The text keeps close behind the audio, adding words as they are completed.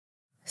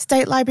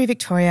State Library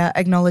Victoria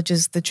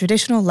acknowledges the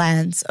traditional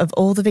lands of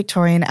all the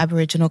Victorian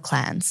Aboriginal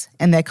clans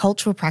and their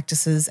cultural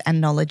practices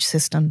and knowledge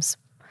systems.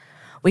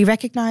 We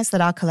recognise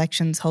that our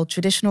collections hold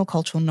traditional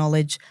cultural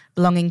knowledge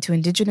belonging to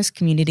Indigenous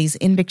communities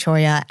in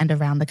Victoria and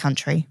around the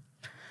country.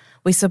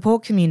 We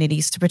support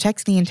communities to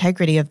protect the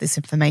integrity of this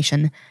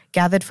information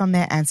gathered from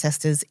their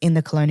ancestors in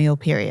the colonial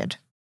period.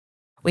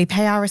 We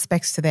pay our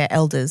respects to their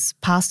elders,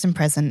 past and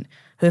present,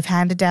 who have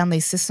handed down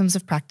these systems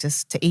of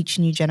practice to each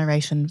new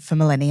generation for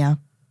millennia.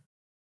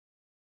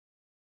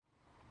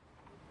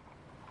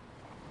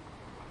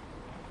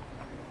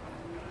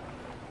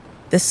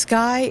 The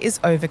sky is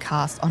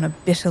overcast on a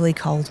bitterly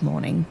cold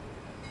morning.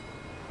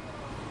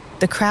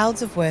 The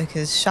crowds of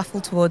workers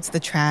shuffle towards the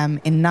tram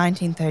in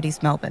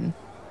 1930s Melbourne,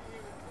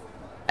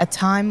 a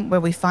time where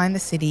we find the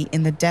city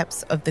in the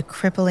depths of the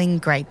crippling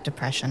Great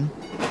Depression.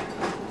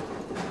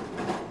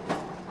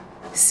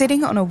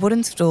 Sitting on a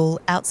wooden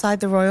stool outside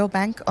the Royal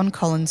Bank on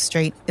Collins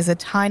Street is a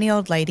tiny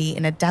old lady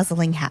in a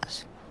dazzling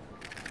hat.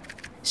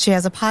 She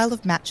has a pile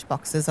of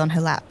matchboxes on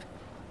her lap,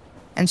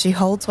 and she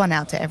holds one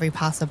out to every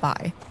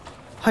passerby,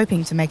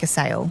 hoping to make a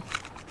sale.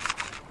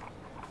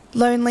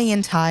 Lonely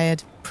and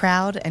tired,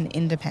 proud and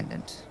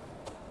independent.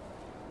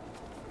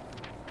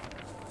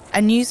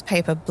 A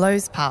newspaper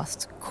blows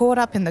past, caught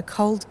up in the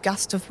cold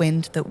gust of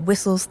wind that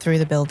whistles through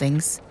the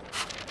buildings.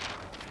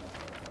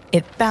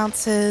 It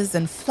bounces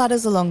and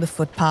flutters along the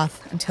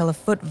footpath until a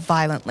foot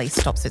violently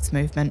stops its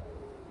movement.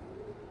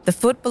 The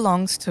foot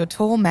belongs to a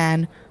tall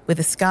man with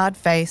a scarred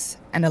face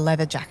and a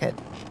leather jacket.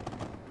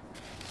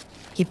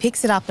 He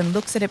picks it up and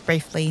looks at it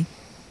briefly,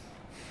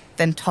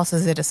 then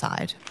tosses it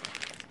aside.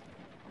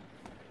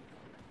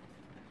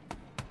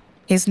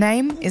 His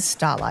name is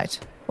Starlight,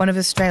 one of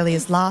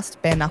Australia's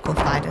last bare-knuckle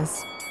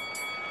fighters.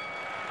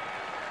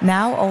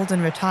 Now old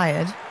and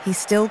retired, he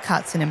still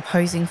cuts an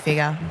imposing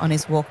figure on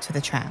his walk to the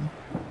tram.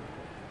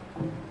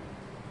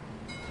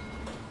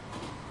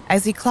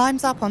 As he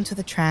climbs up onto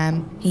the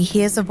tram, he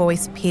hears a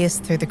voice pierce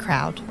through the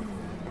crowd.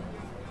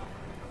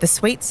 The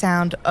sweet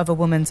sound of a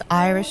woman's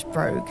Irish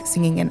brogue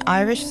singing an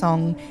Irish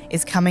song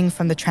is coming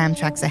from the tram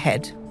tracks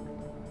ahead.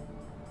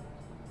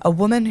 A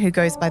woman who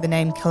goes by the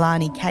name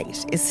Killarney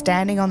Kate is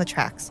standing on the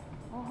tracks,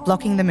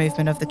 blocking the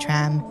movement of the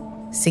tram,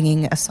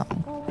 singing a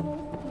song.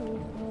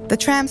 The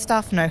tram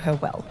staff know her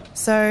well,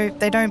 so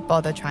they don't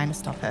bother trying to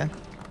stop her.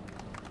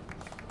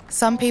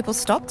 Some people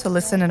stop to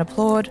listen and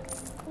applaud.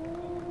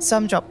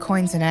 Some drop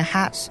coins in her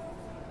hat,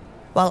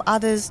 while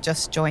others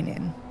just join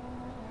in.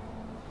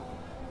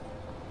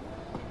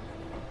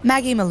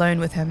 Maggie Malone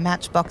with her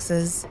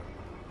matchboxes,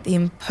 the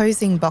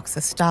imposing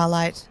boxer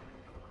Starlight,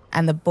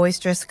 and the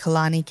boisterous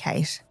Killarney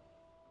Kate.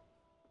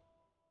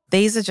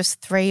 These are just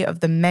three of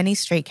the many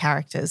street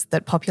characters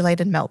that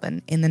populated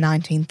Melbourne in the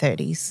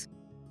 1930s.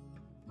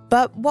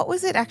 But what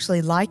was it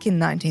actually like in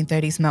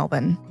 1930s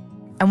Melbourne?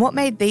 And what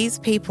made these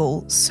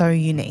people so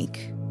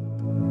unique?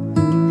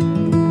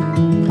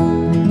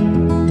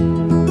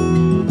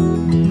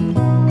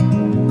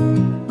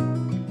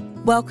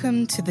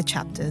 Welcome to The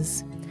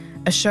Chapters,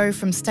 a show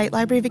from State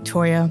Library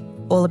Victoria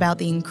all about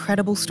the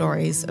incredible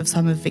stories of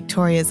some of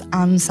Victoria's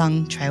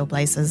unsung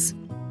trailblazers.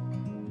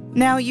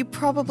 Now, you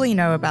probably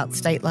know about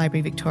State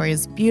Library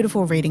Victoria's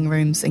beautiful reading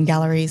rooms and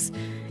galleries.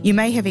 You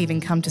may have even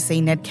come to see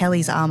Ned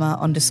Kelly's armour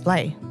on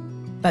display.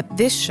 But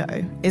this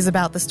show is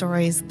about the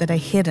stories that are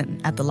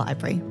hidden at the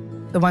library,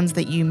 the ones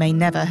that you may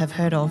never have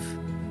heard of,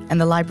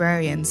 and the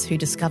librarians who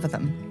discover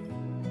them.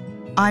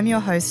 I'm your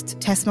host,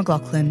 Tess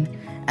McLaughlin,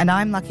 and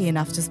I'm lucky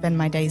enough to spend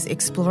my days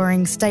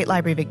exploring State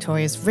Library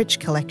Victoria's rich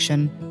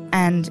collection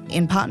and,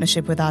 in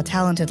partnership with our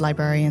talented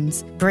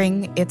librarians,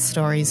 bring its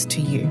stories to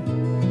you.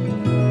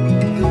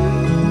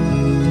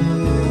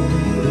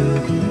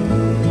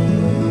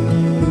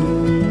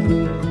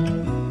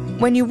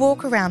 When you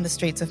walk around the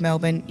streets of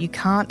Melbourne, you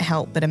can't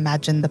help but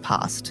imagine the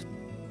past.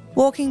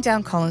 Walking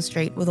down Collins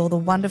Street with all the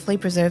wonderfully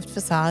preserved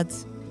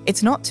facades,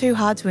 it's not too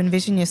hard to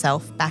envision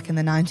yourself back in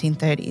the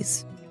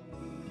 1930s.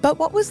 But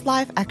what was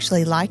life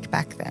actually like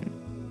back then?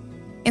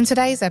 In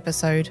today's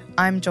episode,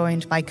 I'm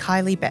joined by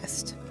Kylie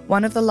Best,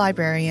 one of the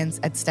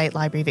librarians at State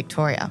Library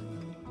Victoria.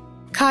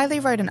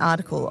 Kylie wrote an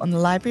article on the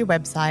library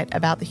website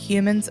about the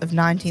humans of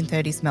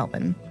 1930s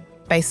Melbourne,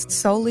 based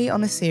solely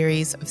on a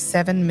series of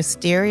 7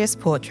 mysterious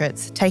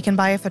portraits taken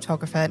by a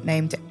photographer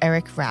named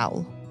Eric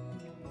Rowell.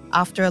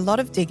 After a lot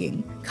of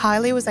digging,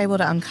 Kylie was able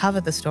to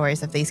uncover the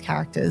stories of these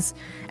characters,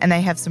 and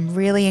they have some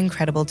really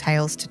incredible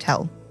tales to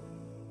tell.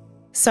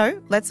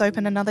 So let's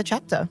open another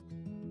chapter.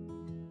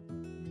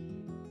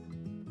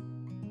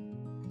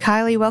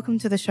 Kylie, welcome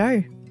to the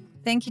show.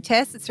 Thank you,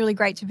 Tess. It's really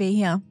great to be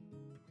here.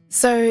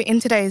 So in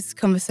today's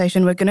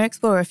conversation, we're going to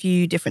explore a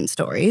few different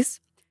stories,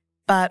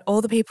 but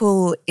all the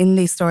people in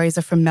these stories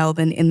are from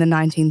Melbourne in the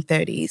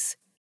 1930s.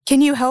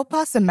 Can you help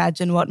us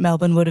imagine what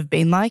Melbourne would have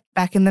been like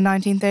back in the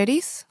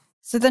 1930s?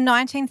 So the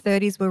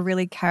 1930s were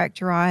really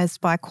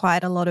characterised by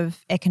quite a lot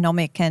of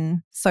economic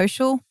and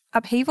social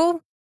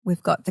upheaval.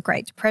 We've got the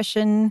Great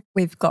Depression,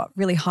 we've got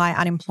really high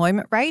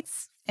unemployment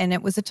rates, and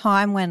it was a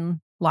time when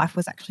life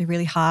was actually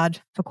really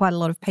hard for quite a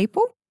lot of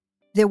people.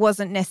 there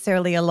wasn't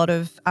necessarily a lot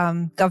of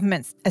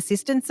government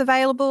assistance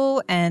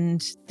available,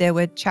 and there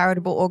were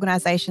charitable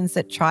organisations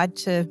that tried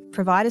to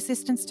provide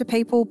assistance to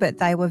people, but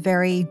they were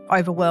very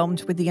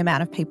overwhelmed with the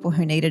amount of people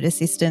who needed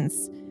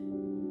assistance.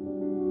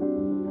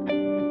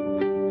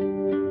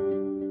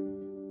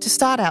 To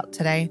start out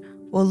today,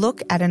 we'll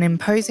look at an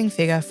imposing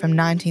figure from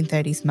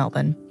 1930s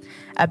Melbourne,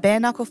 a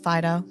bare-knuckle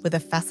fighter with a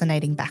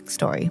fascinating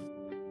backstory.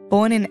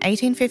 Born in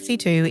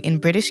 1852 in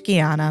British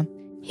Guiana,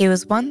 he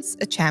was once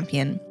a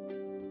champion,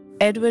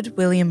 Edward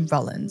William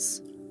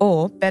Rollins,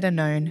 or better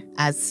known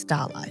as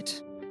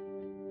Starlight.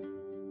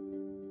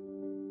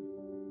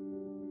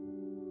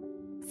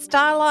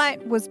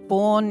 Starlight was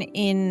born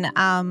in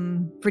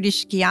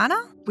British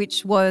Guiana,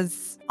 which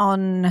was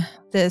on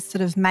the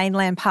sort of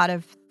mainland part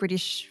of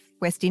British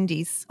West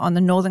Indies on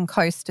the northern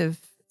coast of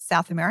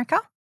South America.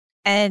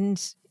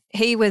 And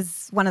he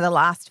was one of the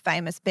last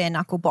famous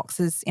bare-knuckle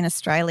boxers in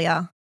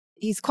Australia.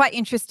 He's quite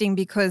interesting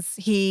because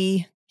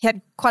he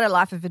had quite a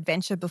life of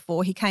adventure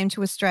before he came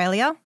to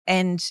Australia,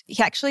 and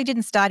he actually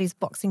didn't start his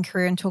boxing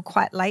career until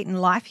quite late in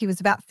life. He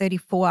was about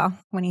 34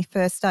 when he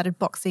first started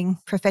boxing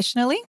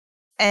professionally,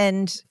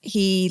 and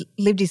he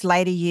lived his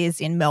later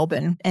years in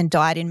Melbourne and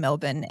died in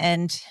Melbourne.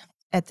 And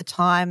at the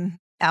time,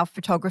 our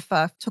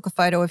photographer took a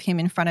photo of him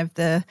in front of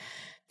the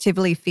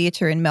Tivoli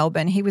Theatre in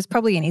Melbourne. He was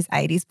probably in his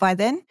 80s by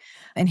then,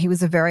 and he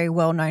was a very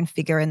well-known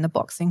figure in the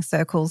boxing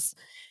circles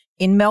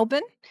in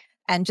Melbourne,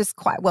 and just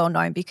quite well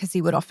known because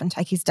he would often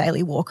take his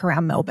daily walk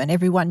around Melbourne.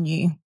 Everyone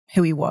knew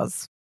who he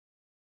was.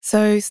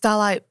 So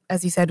Starlight,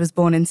 as you said, was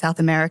born in South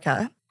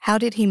America. How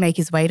did he make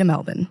his way to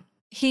Melbourne?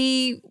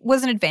 He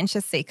was an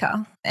adventure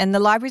seeker, and the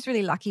library's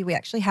really lucky. We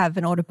actually have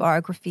an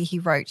autobiography he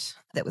wrote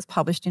that was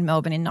published in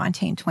Melbourne in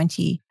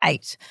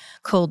 1928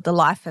 called The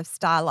Life of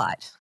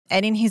Starlight.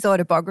 And in his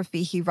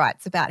autobiography, he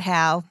writes about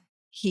how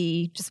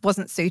he just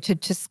wasn't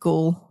suited to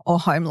school or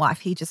home life.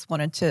 He just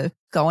wanted to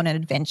go on an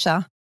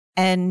adventure.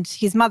 And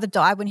his mother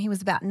died when he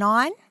was about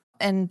 9.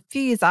 And a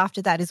few years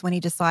after that is when he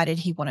decided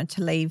he wanted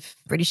to leave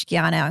British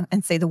Guiana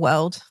and see the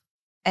world.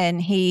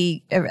 And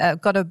he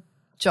got a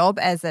job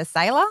as a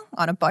sailor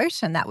on a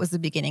boat, and that was the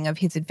beginning of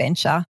his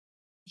adventure.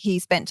 He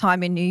spent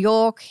time in New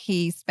York.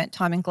 He spent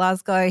time in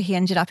Glasgow. He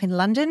ended up in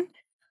London.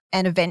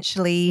 And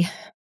eventually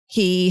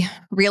he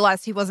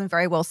realised he wasn't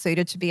very well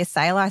suited to be a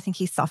sailor. I think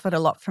he suffered a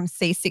lot from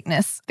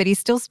seasickness, but he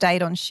still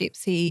stayed on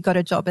ships. He got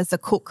a job as a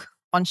cook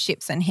on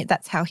ships, and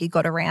that's how he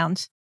got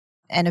around.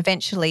 And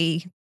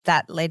eventually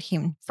that led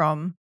him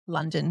from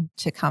London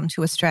to come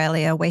to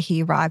Australia, where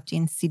he arrived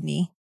in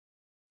Sydney.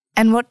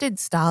 And what did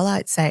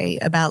Starlight say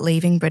about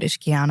leaving British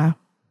Guiana?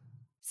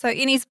 So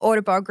in his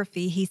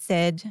autobiography, he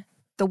said,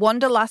 "The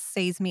wanderlust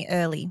seized me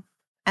early,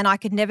 and I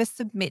could never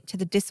submit to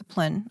the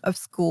discipline of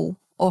school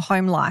or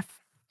home life.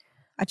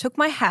 I took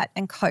my hat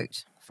and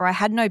coat, for I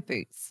had no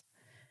boots.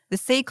 The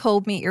sea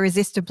called me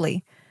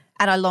irresistibly,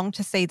 and I longed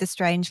to see the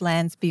strange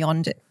lands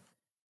beyond it."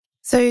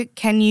 So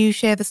can you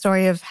share the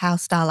story of how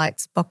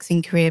Starlight's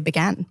boxing career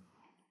began?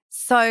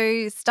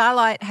 So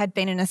Starlight had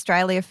been in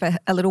Australia for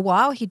a little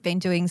while. He'd been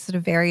doing sort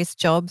of various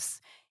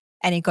jobs,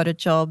 and he got a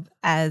job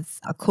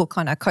as a cook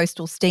on a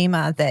coastal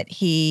steamer that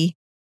he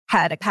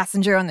had a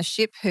passenger on the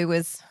ship who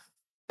was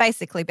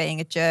basically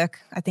being a jerk.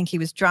 I think he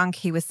was drunk.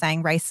 He was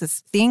saying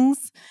racist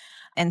things,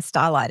 and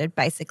Starlight had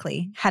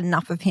basically had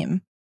enough of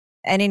him.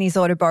 And in his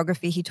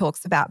autobiography, he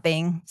talks about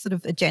being sort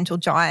of a gentle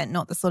giant,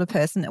 not the sort of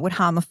person that would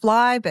harm a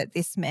fly, but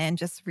this man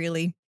just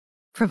really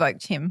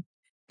provoked him.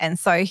 And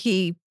so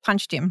he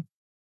punched him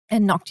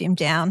and knocked him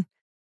down.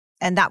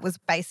 And that was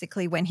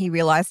basically when he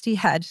realised he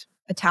had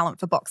a talent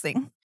for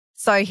boxing.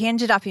 So he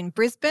ended up in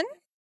Brisbane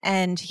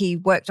and he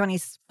worked on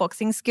his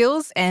boxing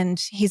skills, and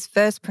his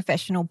first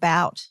professional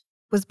bout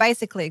was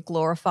basically a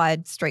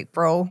glorified street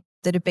brawl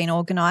that had been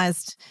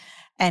organised,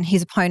 and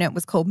his opponent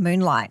was called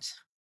Moonlight.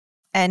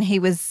 And he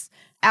was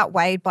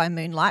outweighed by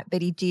Moonlight,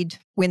 but he did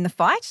win the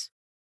fight.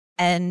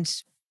 And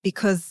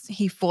because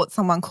he fought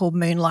someone called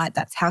Moonlight,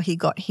 that's how he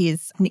got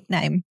his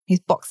nickname, his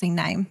boxing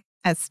name,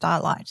 as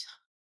Starlight.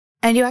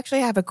 And you actually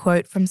have a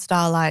quote from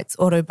Starlight's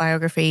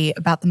autobiography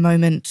about the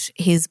moment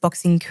his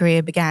boxing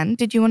career began.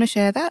 Did you want to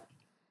share that?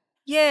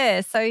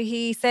 Yeah, so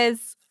he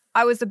says,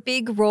 "I was a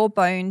big,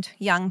 raw-boned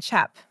young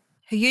chap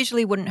who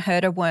usually wouldn't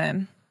hurt a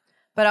worm,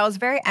 but I was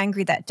very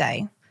angry that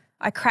day.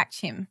 I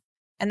cracked him,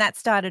 and that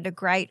started a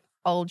great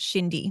old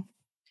shindy.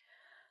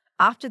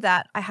 After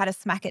that, I had a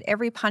smack at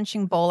every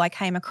punching ball I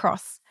came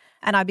across,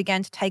 and I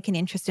began to take an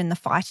interest in the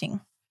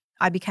fighting.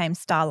 I became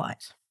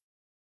Starlight."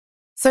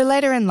 So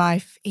later in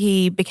life,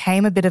 he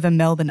became a bit of a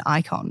Melbourne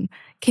icon.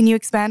 Can you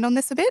expand on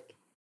this a bit?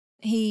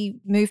 He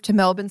moved to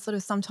Melbourne sort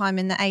of sometime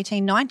in the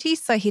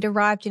 1890s. So he'd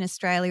arrived in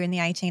Australia in the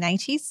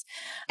 1880s,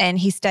 and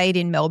he stayed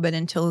in Melbourne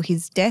until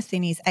his death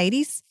in his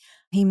 80s.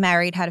 He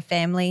married, had a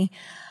family,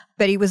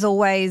 but he was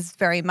always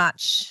very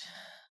much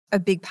a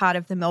big part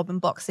of the Melbourne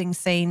boxing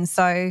scene.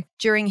 So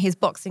during his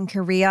boxing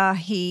career,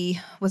 he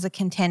was a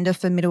contender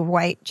for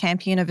middleweight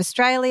champion of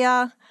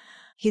Australia.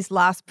 His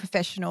last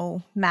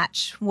professional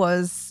match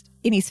was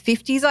in his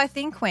 50s, I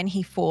think, when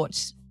he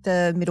fought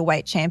the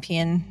middleweight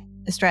champion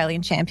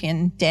Australian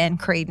champion Dan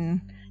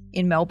Creedon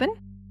in Melbourne.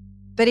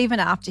 But even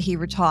after he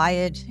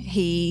retired,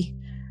 he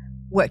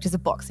worked as a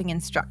boxing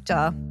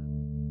instructor,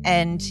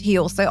 and he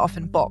also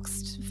often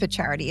boxed for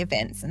charity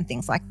events and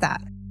things like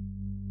that.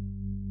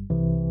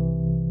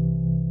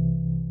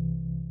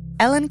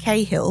 Ellen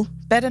Cahill,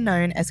 better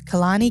known as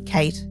Kalani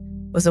Kate,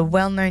 was a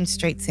well-known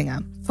street singer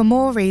for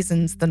more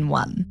reasons than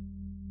one.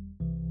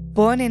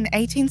 Born in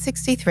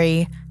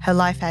 1863, her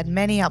life had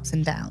many ups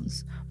and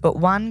downs, but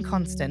one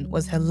constant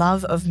was her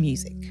love of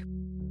music.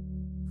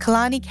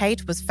 Kalani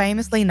Kate was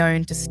famously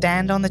known to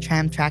stand on the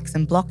tram tracks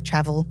and block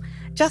travel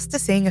just to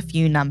sing a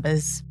few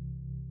numbers.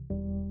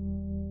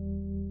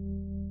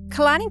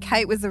 Kalani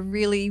Kate was a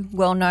really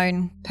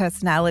well-known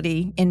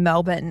personality in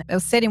Melbourne. It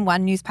was said in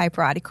one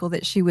newspaper article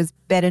that she was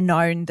better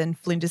known than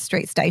Flinders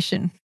Street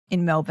Station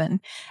in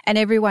Melbourne, and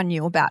everyone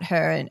knew about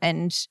her,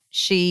 and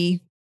she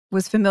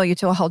was familiar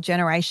to a whole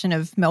generation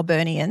of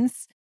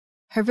Melburnians.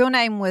 Her real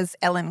name was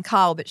Ellen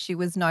Carl, but she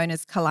was known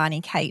as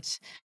Kalani Kate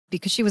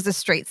because she was a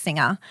street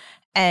singer,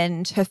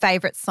 and her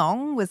favourite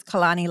song was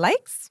Killarney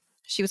Lakes.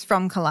 She was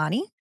from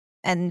Killarney,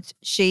 and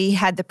she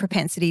had the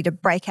propensity to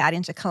break out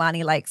into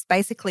Killarney Lakes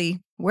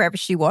basically wherever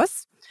she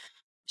was.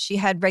 She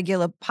had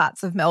regular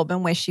parts of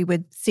Melbourne where she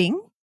would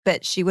sing,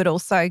 but she would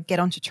also get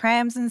onto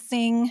trams and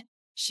sing.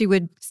 She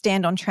would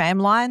stand on tram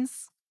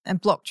lines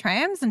and block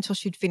trams until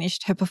she'd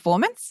finished her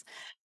performance.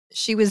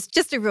 She was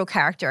just a real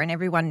character and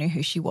everyone knew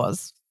who she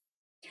was.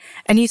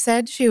 And you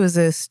said she was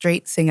a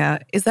street singer.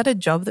 Is that a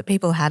job that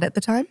people had at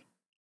the time?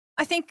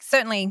 I think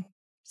certainly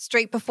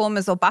street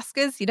performers or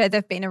buskers,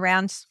 they've been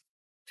around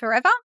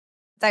forever.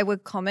 They were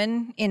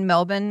common in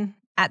Melbourne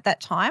at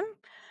that time.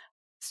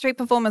 Street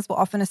performers were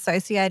often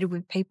associated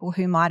with people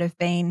who might have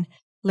been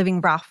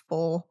living rough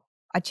or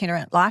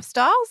itinerant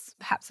lifestyles,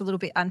 perhaps a little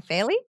bit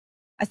unfairly.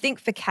 I think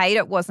for Kate,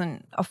 it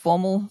wasn't a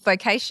formal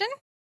vocation.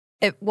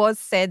 It was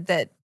said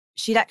that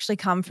she'd actually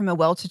come from a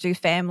well-to-do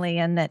family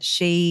and that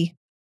she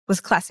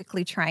was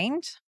classically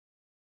trained.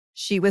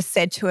 She was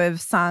said to have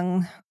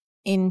sung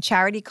in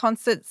charity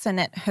concerts and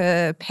at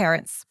her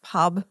parents'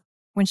 pub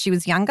when she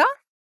was younger.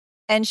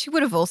 And she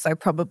would have also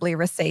probably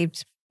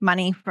received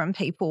money from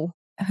people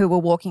who were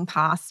walking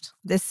past.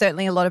 There's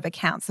certainly a lot of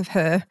accounts of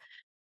her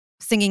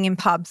singing in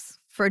pubs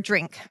for a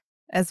drink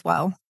as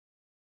well.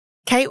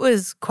 Kate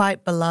was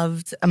quite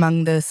beloved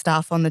among the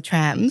staff on the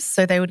trams,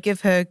 so they would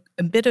give her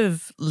a bit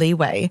of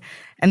leeway.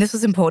 And this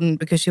was important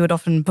because she would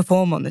often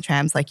perform on the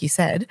trams, like you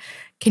said.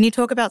 Can you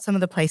talk about some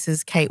of the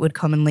places Kate would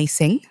commonly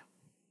sing?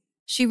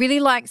 She really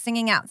liked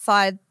singing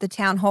outside the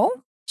town hall.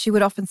 She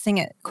would often sing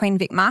at Queen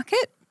Vic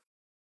Market.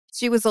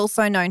 She was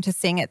also known to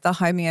sing at the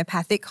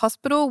homeopathic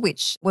hospital,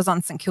 which was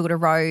on St Kilda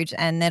Road,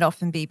 and there'd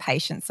often be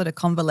patients sort of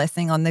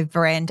convalescing on the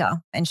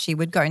veranda, and she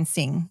would go and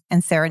sing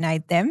and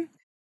serenade them.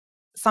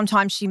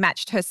 Sometimes she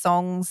matched her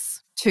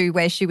songs to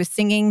where she was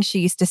singing. She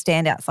used to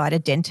stand outside a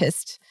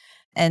dentist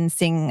and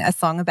sing a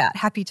song about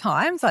happy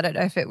times. I don't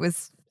know if it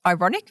was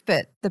ironic,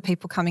 but the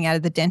people coming out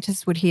of the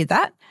dentist would hear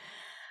that.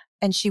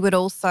 And she would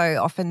also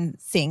often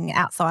sing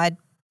outside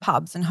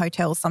pubs and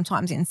hotels,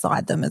 sometimes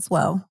inside them as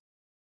well.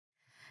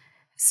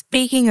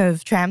 Speaking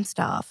of tram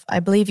staff, I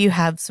believe you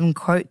have some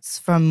quotes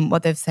from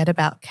what they've said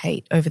about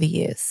Kate over the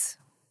years.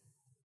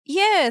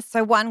 Yeah,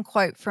 so one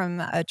quote from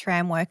a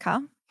tram worker.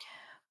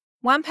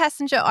 One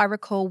passenger I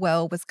recall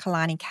well was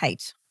Kalani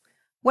Kate.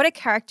 What a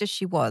character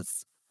she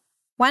was.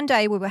 One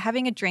day we were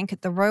having a drink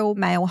at the Royal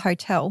Mail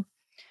Hotel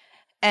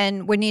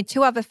and were near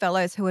two other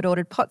fellows who had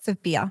ordered pots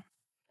of beer.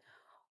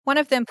 One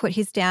of them put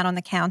his down on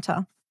the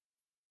counter.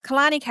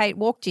 Kalani Kate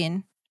walked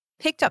in,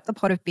 picked up the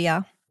pot of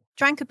beer,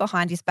 drank it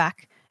behind his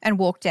back and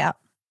walked out.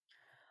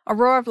 A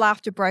roar of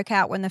laughter broke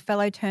out when the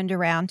fellow turned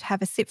around to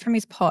have a sip from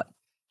his pot,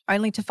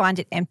 only to find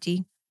it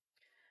empty.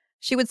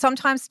 She would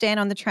sometimes stand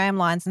on the tram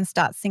lines and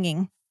start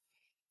singing.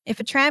 If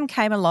a tram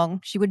came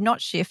along, she would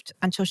not shift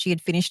until she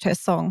had finished her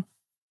song.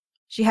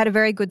 She had a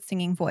very good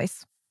singing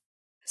voice.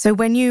 So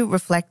when you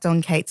reflect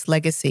on Kate's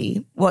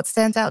legacy, what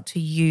stands out to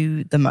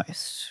you the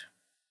most?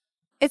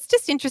 It's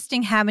just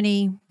interesting how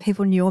many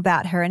people knew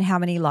about her and how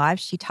many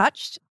lives she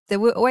touched. There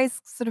were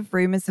always sort of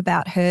rumours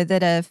about her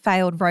that a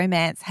failed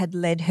romance had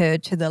led her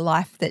to the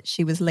life that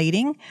she was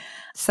leading.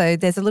 So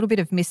there's a little bit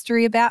of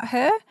mystery about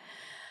her.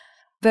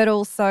 But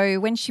also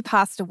when she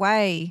passed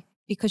away,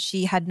 because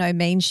she had no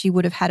means, she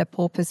would have had a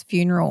pauper's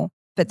funeral.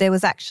 But there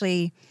was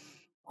actually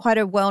quite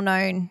a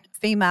well-known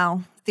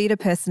female theatre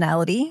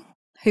personality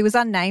who was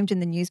unnamed in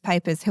the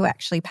newspapers who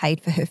actually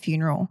paid for her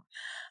funeral.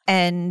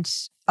 And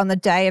on the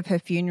day of her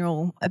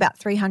funeral, about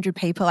 300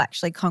 people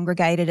actually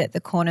congregated at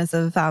the corners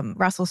of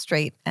Russell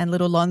Street and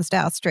Little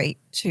Lonsdale Street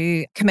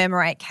to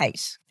commemorate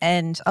Kate.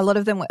 And a lot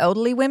of them were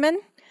elderly women.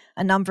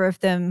 A number of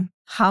them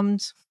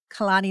hummed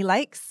Killarney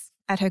Lakes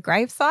at her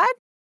graveside.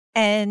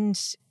 And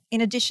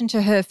in addition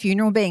to her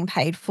funeral being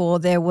paid for,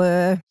 there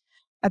were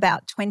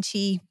about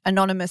 20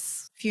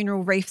 anonymous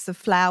funeral wreaths of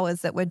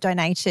flowers that were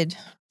donated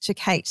to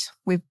Kate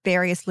with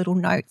various little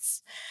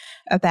notes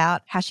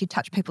about how she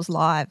touched people's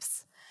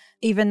lives.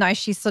 Even though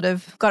she sort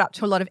of got up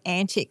to a lot of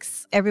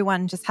antics,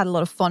 everyone just had a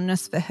lot of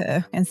fondness for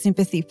her and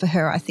sympathy for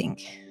her, I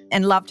think,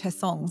 and loved her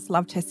songs,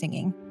 loved her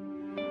singing.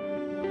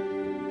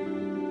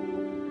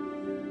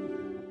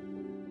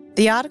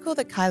 The article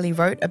that Kylie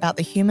wrote about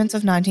the humans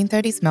of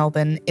 1930s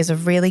Melbourne is a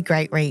really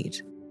great read.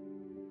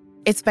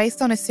 It's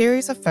based on a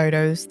series of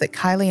photos that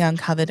Kylie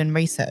uncovered and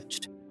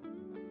researched.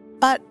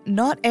 But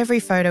not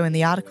every photo in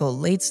the article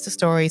leads to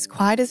stories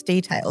quite as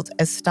detailed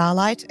as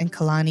Starlight and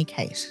Kalani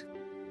Kate.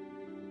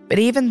 But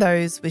even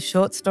those with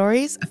short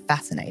stories are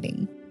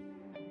fascinating.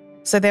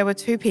 So there were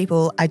two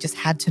people I just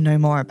had to know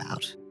more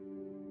about.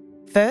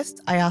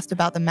 First, I asked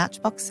about the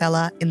matchbox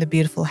seller in the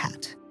beautiful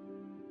hat.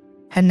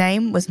 Her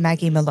name was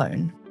Maggie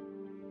Malone.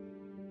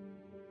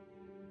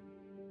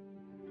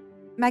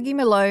 Maggie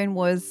Malone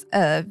was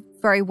a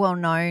very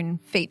well-known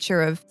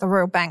feature of the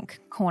Royal Bank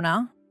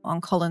corner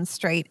on Collins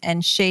Street,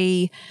 and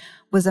she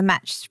was a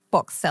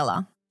matchbox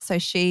seller. So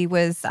she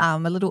was a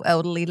little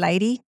elderly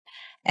lady,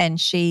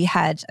 and she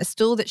had a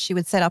stall that she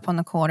would set up on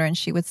the corner and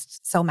she would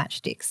sell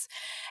matchsticks.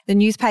 The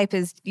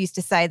newspapers used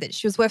to say that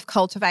she was worth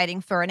cultivating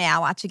for an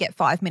hour to get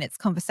 5 minutes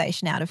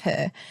conversation out of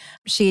her.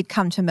 She had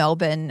come to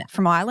Melbourne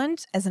from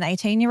Ireland as an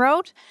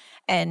 18-year-old,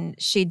 and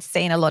she'd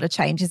seen a lot of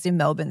changes in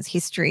Melbourne's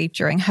history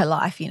during her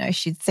life. You know,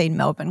 she'd seen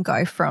Melbourne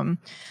go from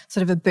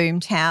sort of a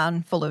boom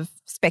town full of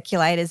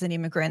speculators and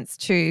immigrants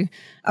to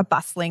a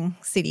bustling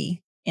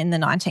city in the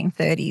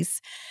 1930s.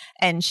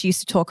 And she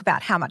used to talk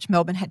about how much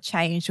Melbourne had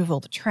changed with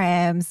all the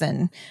trams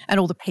and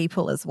all the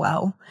people as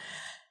well.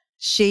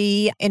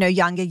 She, in her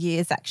younger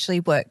years, actually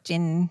worked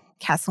in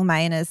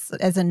Castlemaine as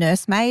a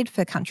nursemaid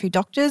for country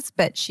doctors,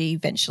 but she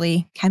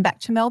eventually came back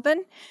to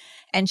Melbourne,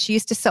 and she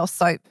used to sell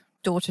soap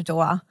door to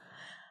door.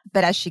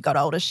 But as she got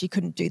older, she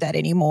couldn't do that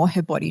anymore.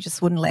 Her body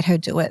just wouldn't let her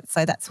do it.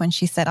 So that's when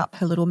she set up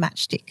her little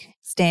matchstick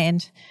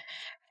stand.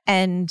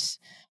 And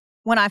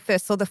when I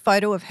first saw the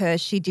photo of her,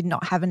 she did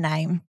not have a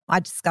name. I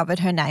discovered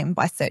her name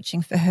by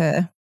searching for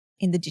her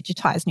in the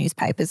digitised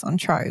newspapers on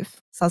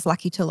Trove. So I was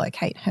lucky to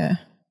locate her.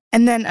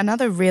 And then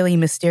another really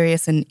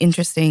mysterious and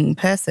interesting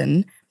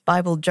person,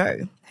 Bible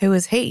Joe. Who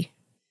is he?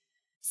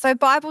 So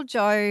Bible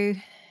Joe,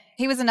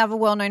 he was another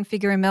well-known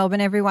figure in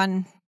Melbourne.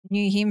 Everyone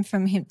knew him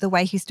from the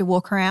way he used to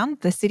walk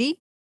around the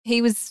city.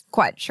 He was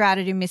quite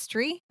shrouded in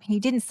mystery. He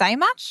didn't say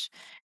much.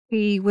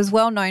 He was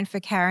well known for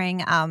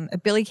carrying a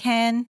billy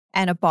can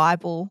and a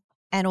Bible,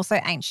 and also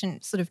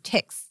ancient sort of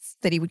texts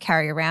that he would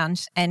carry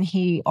around. And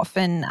he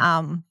often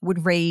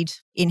would read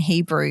in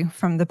Hebrew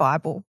from the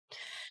Bible.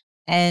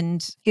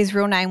 And his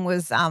real name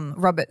was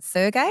Robert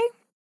Sergey.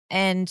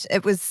 And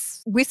it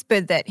was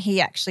whispered that he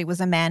actually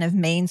was a man of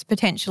means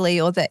potentially,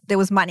 or that there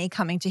was money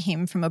coming to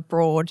him from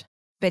abroad.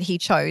 But he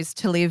chose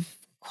to live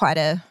quite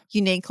a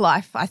unique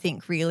life, I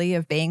think, really,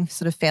 of being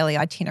sort of fairly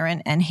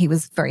itinerant, and he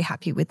was very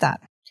happy with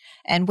that.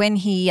 And when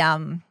he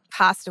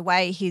passed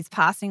away, his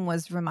passing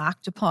was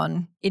remarked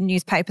upon in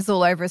newspapers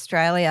all over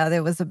Australia.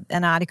 There was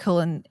an article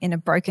in a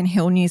Broken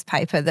Hill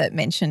newspaper that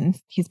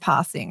mentioned his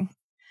passing,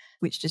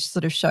 which just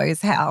sort of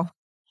shows how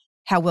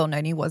well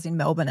known he was in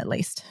Melbourne, at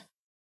least.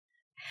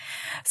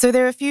 So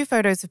there are a few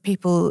photos of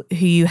people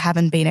who you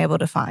haven't been able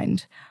to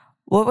find.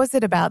 What was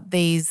it about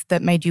these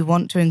that made you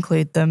want to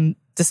include them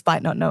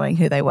despite not knowing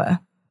who they were?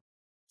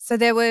 So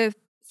there were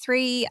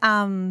 3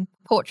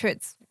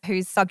 portraits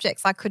whose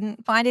subjects I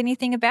couldn't find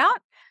anything about.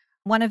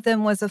 One of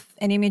them was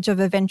an image of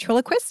a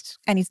ventriloquist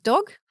and his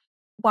dog.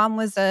 One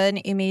was an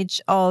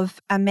image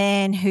of a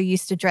man who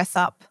used to dress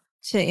up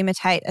to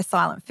imitate a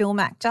silent film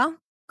actor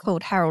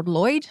called Harold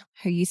Lloyd,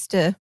 who used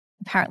to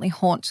apparently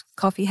haunt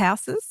coffee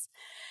houses.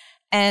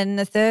 And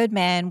the third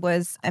man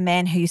was a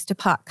man who used to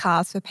park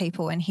cars for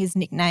people, and his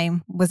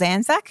nickname was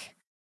Anzac,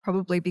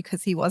 probably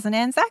because he was an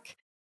Anzac.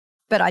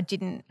 But I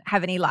didn't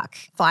have any luck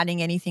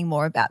finding anything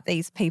more about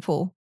these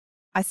people.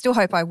 I still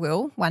hope I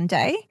will one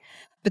day.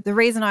 But the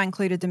reason I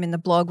included them in the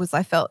blog was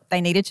I felt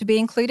they needed to be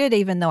included,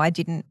 even though I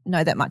didn't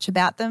know that much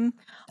about them.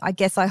 I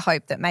guess I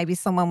hope that maybe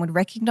someone would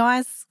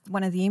recognise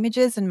one of the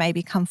images and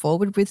maybe come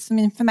forward with some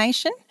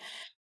information.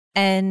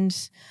 And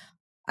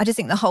I just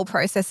think the whole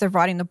process of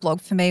writing the blog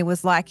for me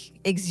was like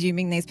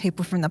exhuming these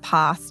people from the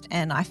past,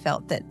 and I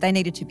felt that they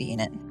needed to be in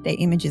it. Their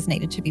images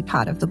needed to be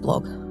part of the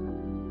blog.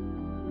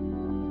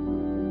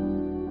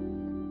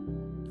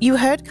 You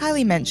heard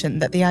Kylie mention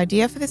that the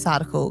idea for this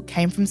article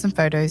came from some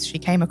photos she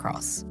came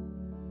across.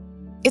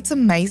 It's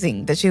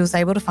amazing that she was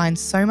able to find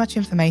so much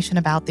information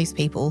about these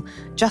people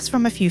just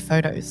from a few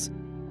photos.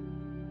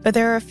 But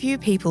there are a few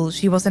people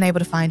she wasn't able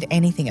to find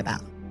anything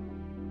about.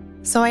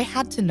 So I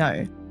had to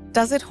know,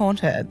 does it haunt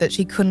her that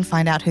she couldn't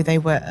find out who they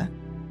were?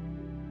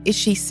 Is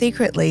she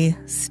secretly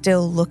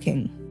still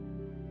looking?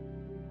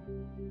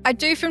 I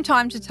do from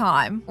time to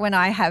time, when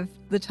I have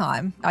the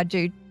time. I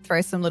do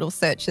throw some little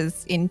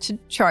searches into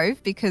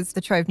Trove, because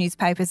the Trove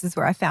newspapers is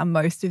where I found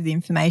most of the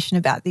information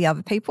about the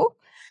other people.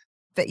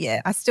 But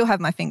yeah, I still have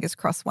my fingers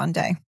crossed one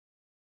day.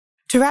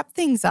 To wrap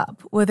things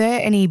up, were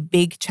there any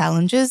big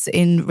challenges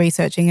in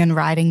researching and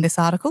writing this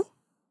article?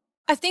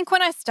 I think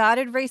when I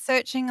started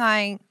researching,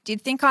 I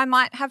did think I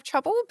might have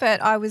trouble,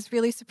 but I was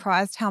really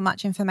surprised how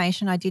much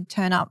information I did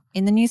turn up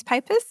in the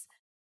newspapers.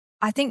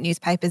 I think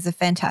newspapers are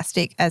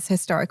fantastic as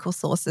historical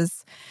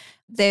sources.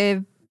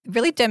 They're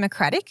really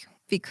democratic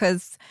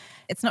because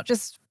it's not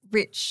just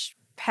rich,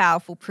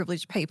 powerful,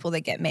 privileged people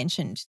that get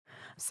mentioned.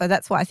 So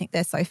that's why I think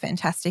they're so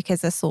fantastic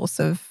as a source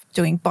of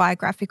doing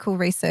biographical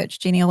research,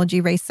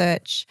 genealogy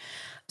research,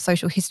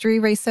 social history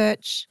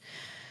research.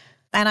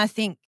 And I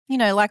think,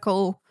 like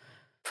all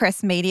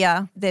press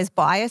media, there's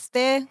bias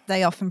there.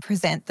 They often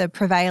present the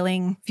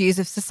prevailing views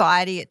of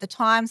society at the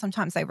time.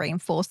 Sometimes they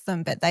reinforce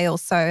them, but they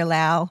also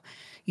allow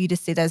you to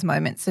see those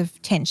moments of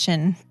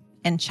tension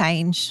and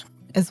change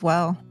as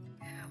well.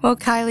 Well,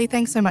 Kylie,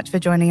 thanks so much for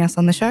joining us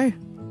on the show.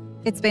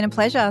 It's been a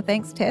pleasure.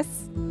 Thanks, Tess.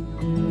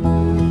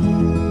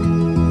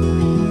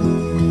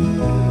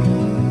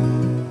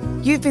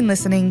 You've been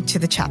listening to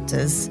The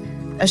Chapters,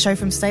 a show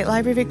from State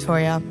Library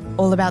Victoria,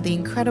 all about the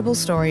incredible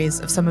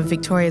stories of some of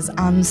Victoria's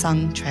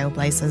unsung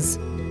trailblazers.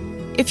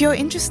 If you're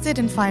interested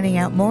in finding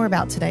out more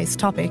about today's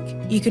topic,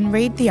 you can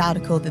read the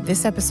article that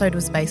this episode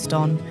was based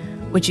on,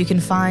 which you can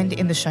find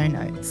in the show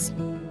notes.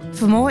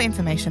 For more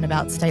information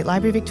about State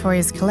Library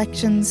Victoria's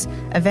collections,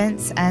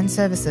 events and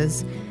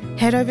services,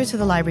 head over to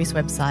the library's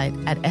website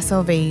at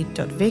slv.vic.gov.au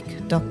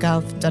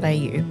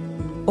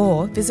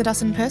or visit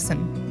us in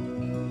person.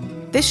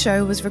 This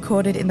show was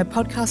recorded in the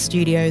podcast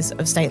studios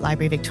of State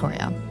Library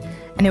Victoria,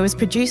 and it was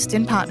produced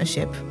in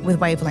partnership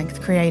with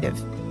Wavelength Creative.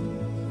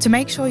 To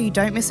make sure you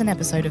don't miss an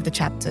episode of The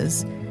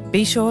Chapters,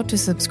 be sure to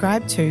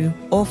subscribe to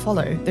or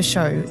follow the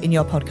show in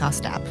your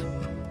podcast app.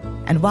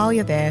 And while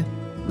you're there,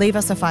 leave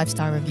us a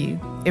 5-star review.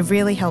 It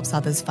really helps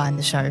others find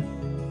the show.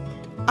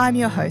 I'm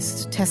your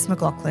host, Tess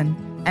McLaughlin,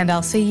 and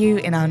I'll see you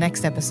in our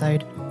next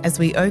episode as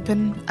we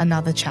open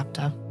another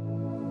chapter.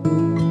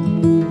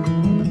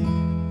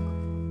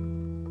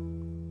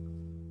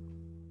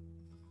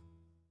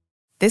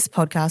 This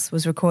podcast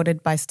was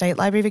recorded by State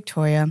Library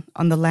Victoria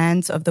on the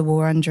lands of the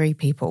Wurundjeri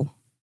people.